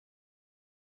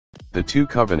The two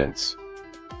covenants.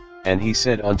 And he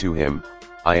said unto him,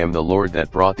 I am the Lord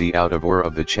that brought thee out of Ur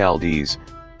of the Chaldees,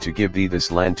 to give thee this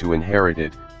land to inherit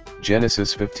it.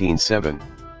 Genesis 15:7.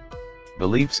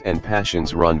 Beliefs and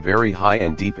passions run very high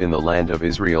and deep in the land of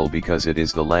Israel because it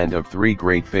is the land of three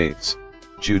great faiths,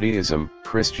 Judaism,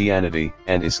 Christianity,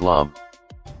 and Islam.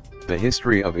 The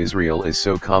history of Israel is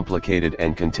so complicated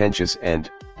and contentious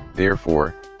and,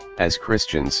 therefore, as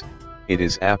Christians, it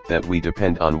is apt that we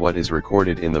depend on what is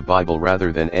recorded in the Bible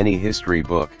rather than any history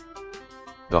book.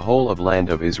 The whole of land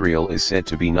of Israel is said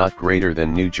to be not greater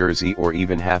than New Jersey or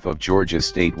even half of Georgia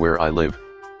state where I live,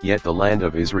 yet the land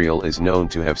of Israel is known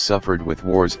to have suffered with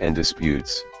wars and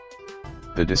disputes.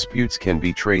 The disputes can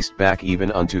be traced back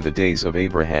even unto the days of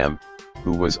Abraham,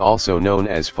 who was also known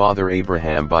as Father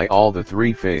Abraham by all the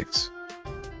three faiths.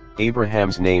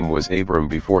 Abraham's name was Abram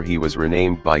before he was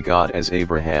renamed by God as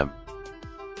Abraham.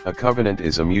 A covenant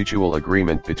is a mutual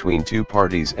agreement between two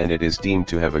parties, and it is deemed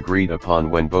to have agreed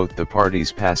upon when both the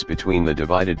parties pass between the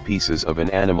divided pieces of an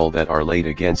animal that are laid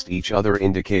against each other,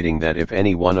 indicating that if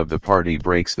any one of the party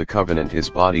breaks the covenant, his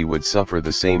body would suffer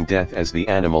the same death as the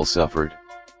animal suffered.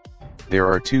 There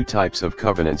are two types of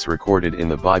covenants recorded in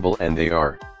the Bible, and they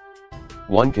are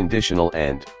 1. Conditional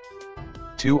and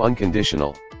 2.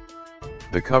 Unconditional.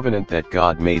 The covenant that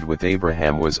God made with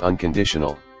Abraham was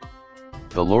unconditional.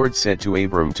 The Lord said to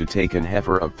Abram to take an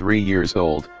heifer of 3 years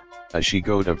old, a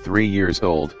she-goat of 3 years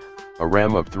old, a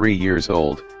ram of 3 years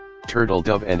old, turtle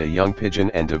dove and a young pigeon,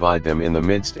 and divide them in the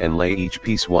midst and lay each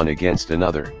piece one against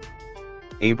another.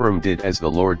 Abram did as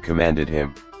the Lord commanded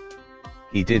him.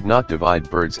 He did not divide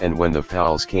birds, and when the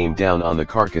fowls came down on the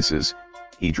carcasses,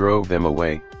 he drove them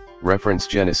away. Reference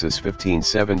Genesis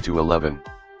 15:7-11.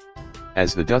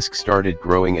 As the dusk started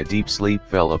growing, a deep sleep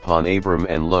fell upon Abram,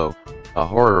 and lo, a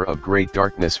horror of great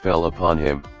darkness fell upon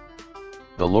him.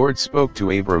 The Lord spoke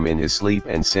to Abram in his sleep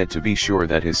and said to be sure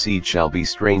that his seed shall be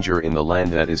stranger in the land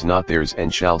that is not theirs,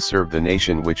 and shall serve the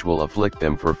nation which will afflict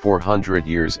them for 400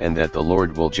 years, and that the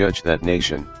Lord will judge that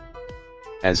nation.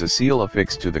 As a seal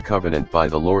affixed to the covenant by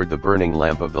the Lord, the burning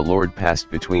lamp of the Lord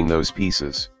passed between those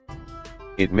pieces.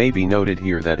 It may be noted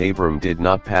here that Abram did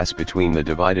not pass between the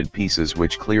divided pieces,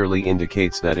 which clearly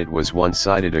indicates that it was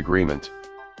one-sided agreement.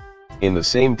 In the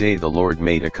same day the Lord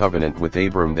made a covenant with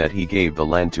Abram that he gave the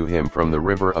land to him from the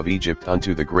river of Egypt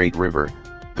unto the great river,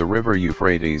 the river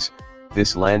Euphrates.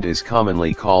 This land is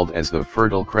commonly called as the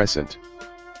Fertile Crescent.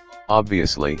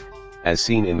 Obviously, as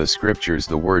seen in the scriptures,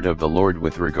 the word of the Lord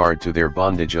with regard to their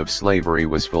bondage of slavery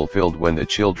was fulfilled when the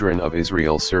children of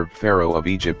Israel served Pharaoh of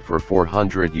Egypt for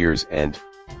 400 years, and,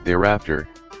 thereafter,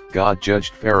 God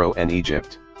judged Pharaoh and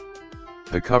Egypt.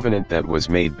 The covenant that was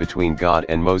made between God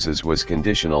and Moses was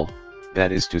conditional.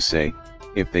 That is to say,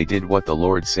 if they did what the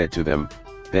Lord said to them,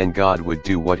 then God would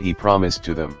do what he promised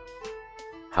to them.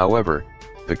 However,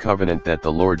 the covenant that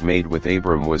the Lord made with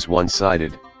Abram was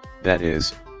one-sided, that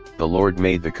is, the Lord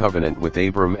made the covenant with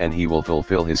Abram and he will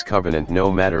fulfill his covenant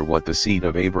no matter what the seed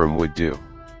of Abram would do.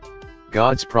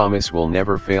 God's promise will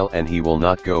never fail, and he will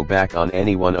not go back on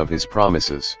any one of his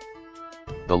promises.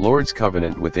 The Lord's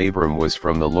covenant with Abram was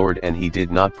from the Lord, and he did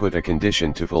not put a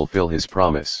condition to fulfill his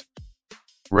promise.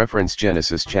 Reference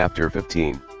Genesis chapter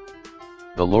 15.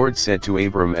 The Lord said to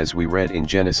Abram, as we read in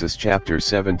Genesis chapter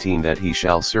 17, that he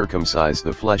shall circumcise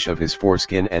the flesh of his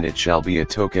foreskin, and it shall be a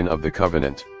token of the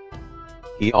covenant.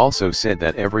 He also said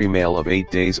that every male of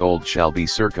 8 days old shall be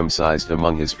circumcised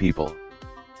among his people.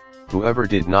 Whoever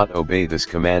did not obey this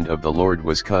command of the Lord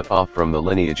was cut off from the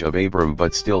lineage of Abram,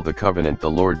 but still the covenant the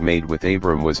Lord made with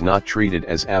Abram was not treated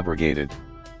as abrogated.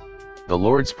 The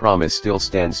Lord's promise still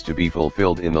stands to be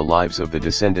fulfilled in the lives of the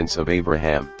descendants of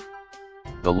Abraham.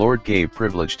 The Lord gave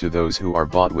privilege to those who are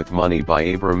bought with money by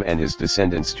Abram and his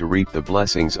descendants to reap the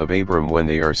blessings of Abram when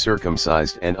they are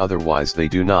circumcised, and otherwise they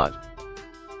do not.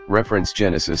 Reference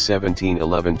Genesis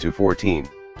 17:11-14.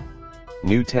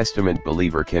 New Testament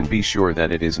believer can be sure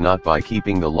that it is not by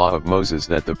keeping the law of Moses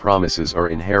that the promises are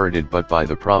inherited, but by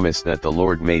the promise that the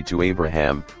Lord made to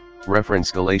Abraham.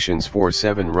 Reference Galatians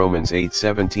 4:7, Romans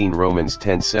 8:17, Romans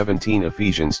 10:17,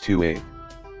 Ephesians 2:8.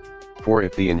 For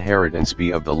if the inheritance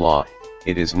be of the law,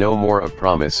 it is no more of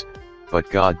promise, but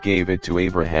God gave it to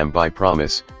Abraham by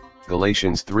promise.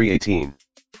 Galatians 3:18.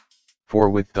 For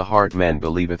with the heart man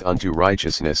believeth unto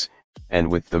righteousness, and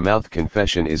with the mouth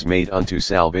confession is made unto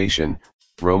salvation.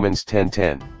 Romans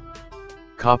 10:10.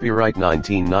 Copyright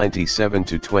 1997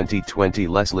 to 2020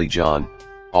 Leslie John,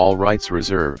 all rights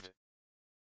reserved.